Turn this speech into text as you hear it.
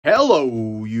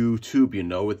Hello, YouTube. You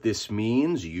know what this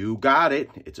means. You got it.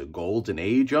 It's a Golden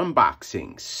Age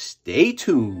unboxing. Stay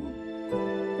tuned.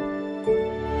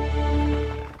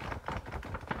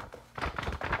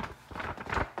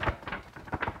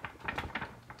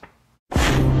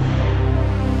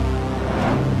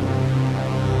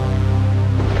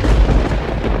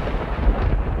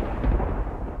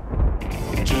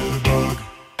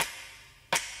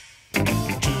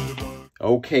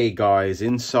 Okay, guys,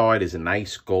 inside is a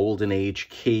nice Golden Age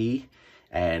key,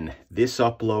 and this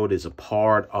upload is a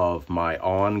part of my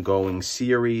ongoing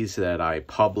series that I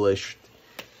published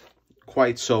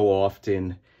quite so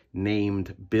often,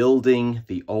 named Building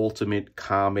the Ultimate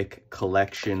Comic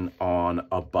Collection on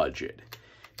a Budget.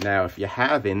 Now, if you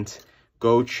haven't,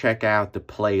 go check out the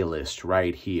playlist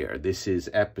right here. This is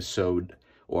episode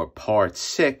or part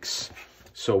 6.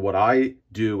 So what I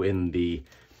do in the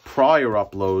prior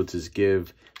uploads is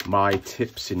give my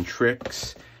tips and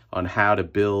tricks on how to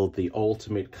build the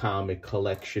ultimate comic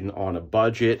collection on a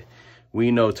budget.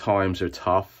 We know times are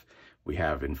tough. We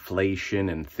have inflation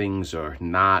and things are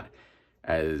not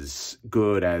as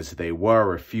good as they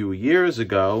were a few years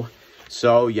ago.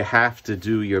 So you have to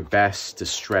do your best to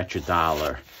stretch a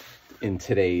dollar in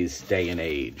today's day and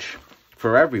age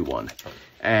for everyone.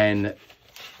 And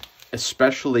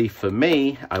especially for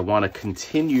me, I want to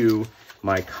continue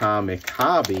my comic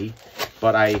hobby,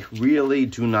 but I really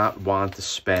do not want to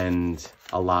spend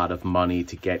a lot of money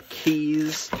to get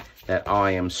keys that I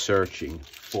am searching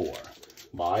for.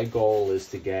 My goal is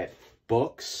to get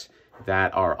books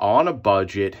that are on a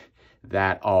budget,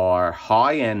 that are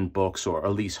high-end books, or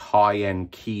at least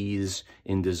high-end keys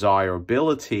in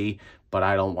desirability, but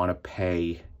I don't want to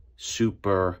pay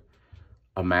super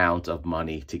amount of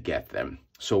money to get them.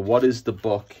 So what is the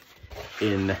book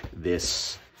in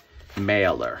this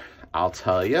mailer? I'll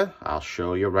tell you. I'll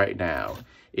show you right now.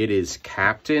 It is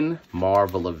Captain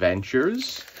Marvel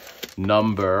Adventures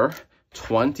number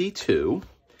 22,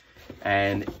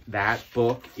 and that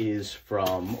book is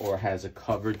from, or has a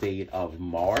cover date of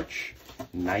March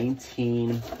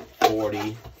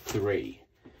 1943.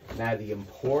 Now, the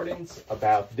importance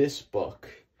about this book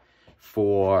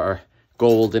for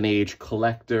Golden Age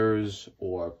collectors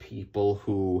or people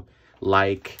who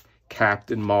like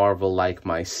Captain Marvel like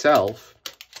myself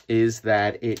is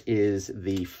that it is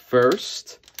the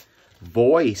first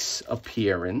voice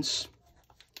appearance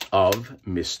of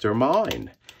Mr. Mime.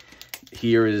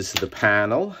 Here is the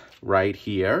panel right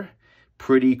here.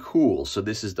 Pretty cool. So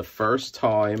this is the first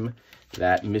time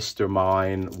that Mr.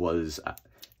 Mime was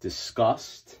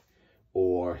discussed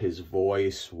or his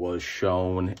voice was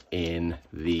shown in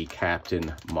the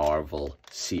Captain Marvel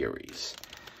series.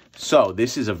 So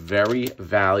this is a very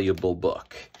valuable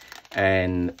book,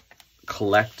 and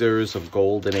collectors of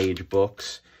Golden Age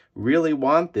books really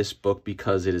want this book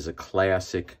because it is a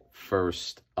classic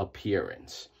first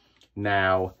appearance.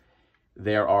 Now,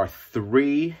 there are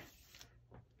 3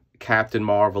 Captain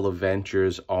Marvel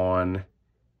Adventures on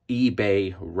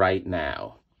eBay right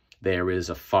now. There is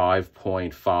a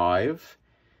 5.5,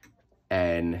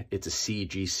 and it's a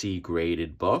CGC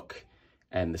graded book,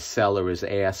 and the seller is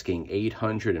asking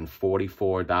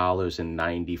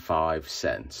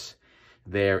 $844.95.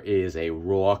 There is a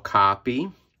raw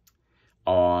copy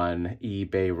on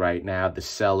eBay right now. The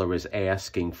seller is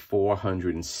asking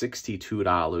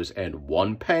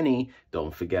 $462.01.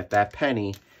 Don't forget that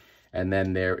penny. And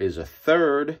then there is a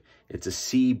third. It's a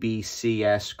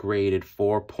CBCS graded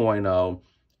 4.0.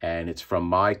 And it's from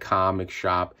My Comic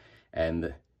Shop,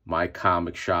 and My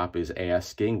Comic Shop is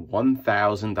asking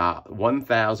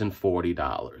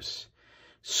 $1,040.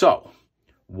 So,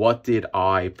 what did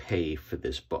I pay for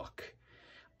this book?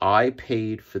 I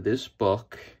paid for this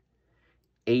book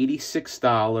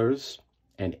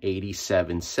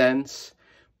 $86.87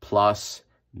 plus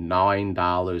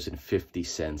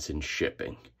 $9.50 in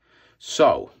shipping.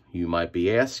 So, you might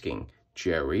be asking,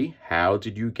 Jerry, how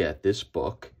did you get this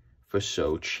book for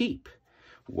so cheap?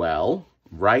 Well,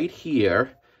 right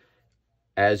here,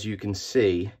 as you can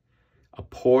see, a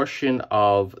portion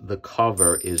of the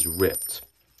cover is ripped.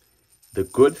 The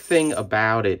good thing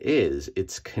about it is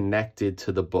it's connected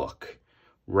to the book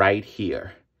right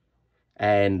here.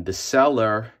 And the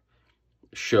seller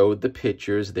showed the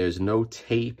pictures. There's no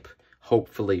tape,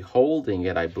 hopefully, holding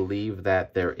it. I believe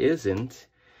that there isn't.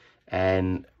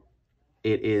 And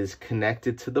it is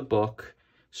connected to the book.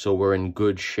 So we're in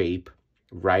good shape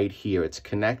right here. It's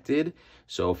connected.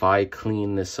 So if I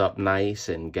clean this up nice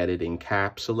and get it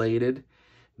encapsulated,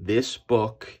 this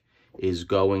book is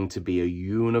going to be a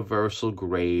universal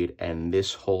grade, and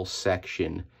this whole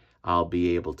section I'll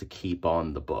be able to keep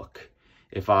on the book.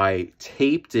 If I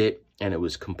taped it and it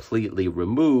was completely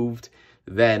removed,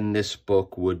 then this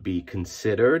book would be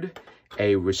considered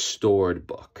a restored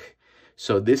book.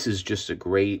 So this is just a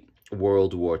great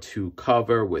World War II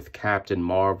cover with Captain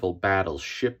Marvel battles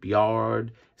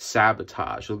shipyard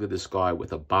sabotage. Look at this guy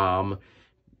with a bomb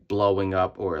blowing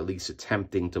up, or at least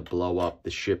attempting to blow up, the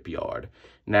shipyard.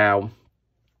 Now,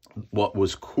 what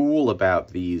was cool about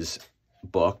these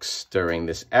books during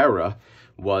this era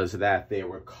was that there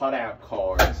were cutout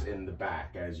cards in the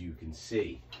back, as you can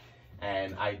see.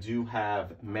 And I do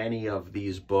have many of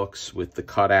these books with the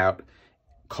cutout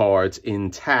cards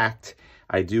intact.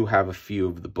 I do have a few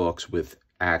of the books with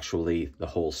actually the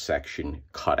whole section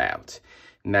cut out.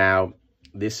 Now,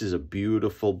 this is a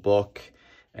beautiful book,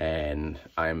 and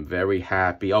I'm very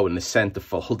happy. Oh, and the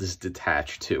centerfold is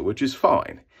detached too, which is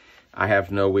fine. I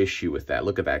have no issue with that.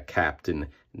 Look at that Captain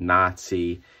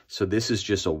Nazi. So this is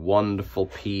just a wonderful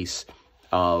piece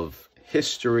of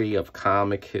history, of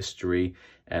comic history,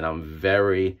 and I'm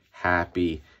very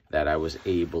happy that I was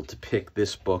able to pick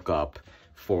this book up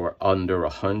for under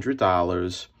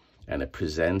 $100, and it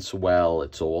presents well.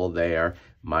 It's all there,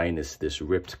 minus this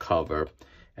ripped cover,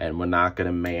 and we're not going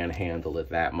to manhandle it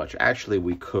that much. Actually,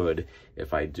 we could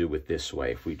if I do it this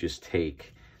way. If we just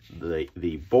take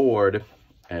the board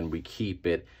and we keep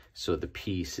it so the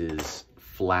piece is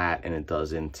flat and it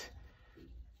doesn't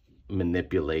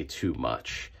manipulate too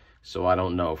much. So I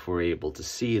don't know if we're able to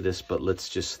see this, but let's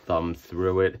just thumb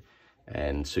through it,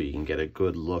 and so you can get a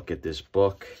good look at this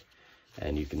book,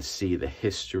 and you can see the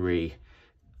history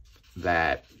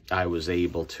that I was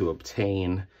able to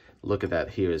obtain. Look at that.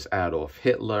 Here's Adolf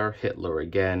Hitler, Hitler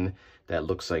again. That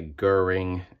looks like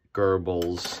Goering,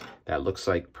 Goebbels. That looks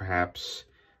like perhaps,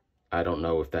 I don't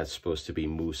know if that's supposed to be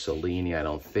Mussolini. I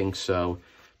don't think so.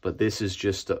 But this is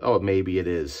just, oh, maybe it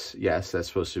is. Yes, that's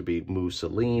supposed to be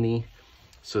Mussolini.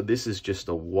 So this is just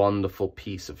a wonderful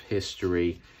piece of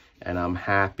history, and I'm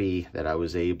happy that I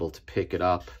was able to pick it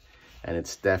up. And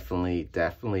it's definitely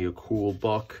a cool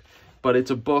book. But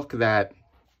it's a book that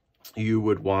you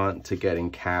would want to get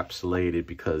encapsulated,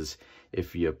 because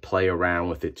if you play around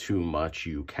with it too much,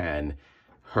 you can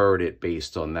hurt it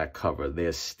based on that cover.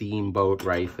 There's Steamboat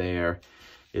right there.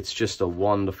 It's just a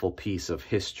wonderful piece of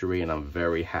history, and I'm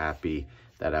very happy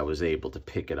that I was able to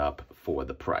pick it up for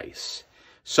the price.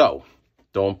 So,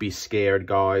 don't be scared,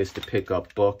 guys, to pick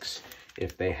up books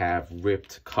if they have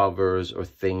ripped covers or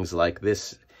things like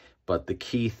this. But the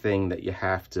key thing that you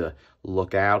have to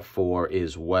look out for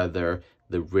is whether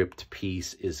the ripped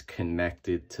piece is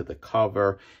connected to the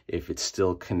cover. If it's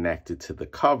still connected to the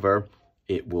cover,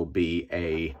 it will be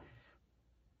a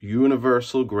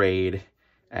universal grade.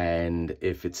 And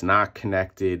if it's not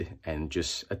connected and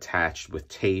just attached with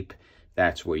tape,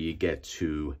 that's where you get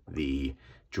to the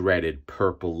dreaded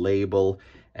purple label.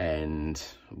 And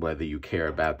whether you care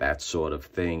about that sort of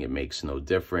thing, it makes no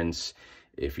difference.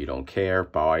 If you don't care,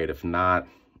 buy it. If not,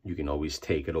 you can always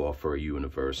take it off for a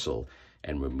universal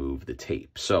and remove the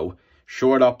tape. So,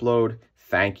 short upload.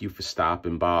 Thank you for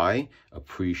stopping by.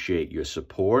 Appreciate your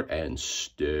support, and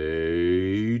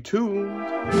stay tuned.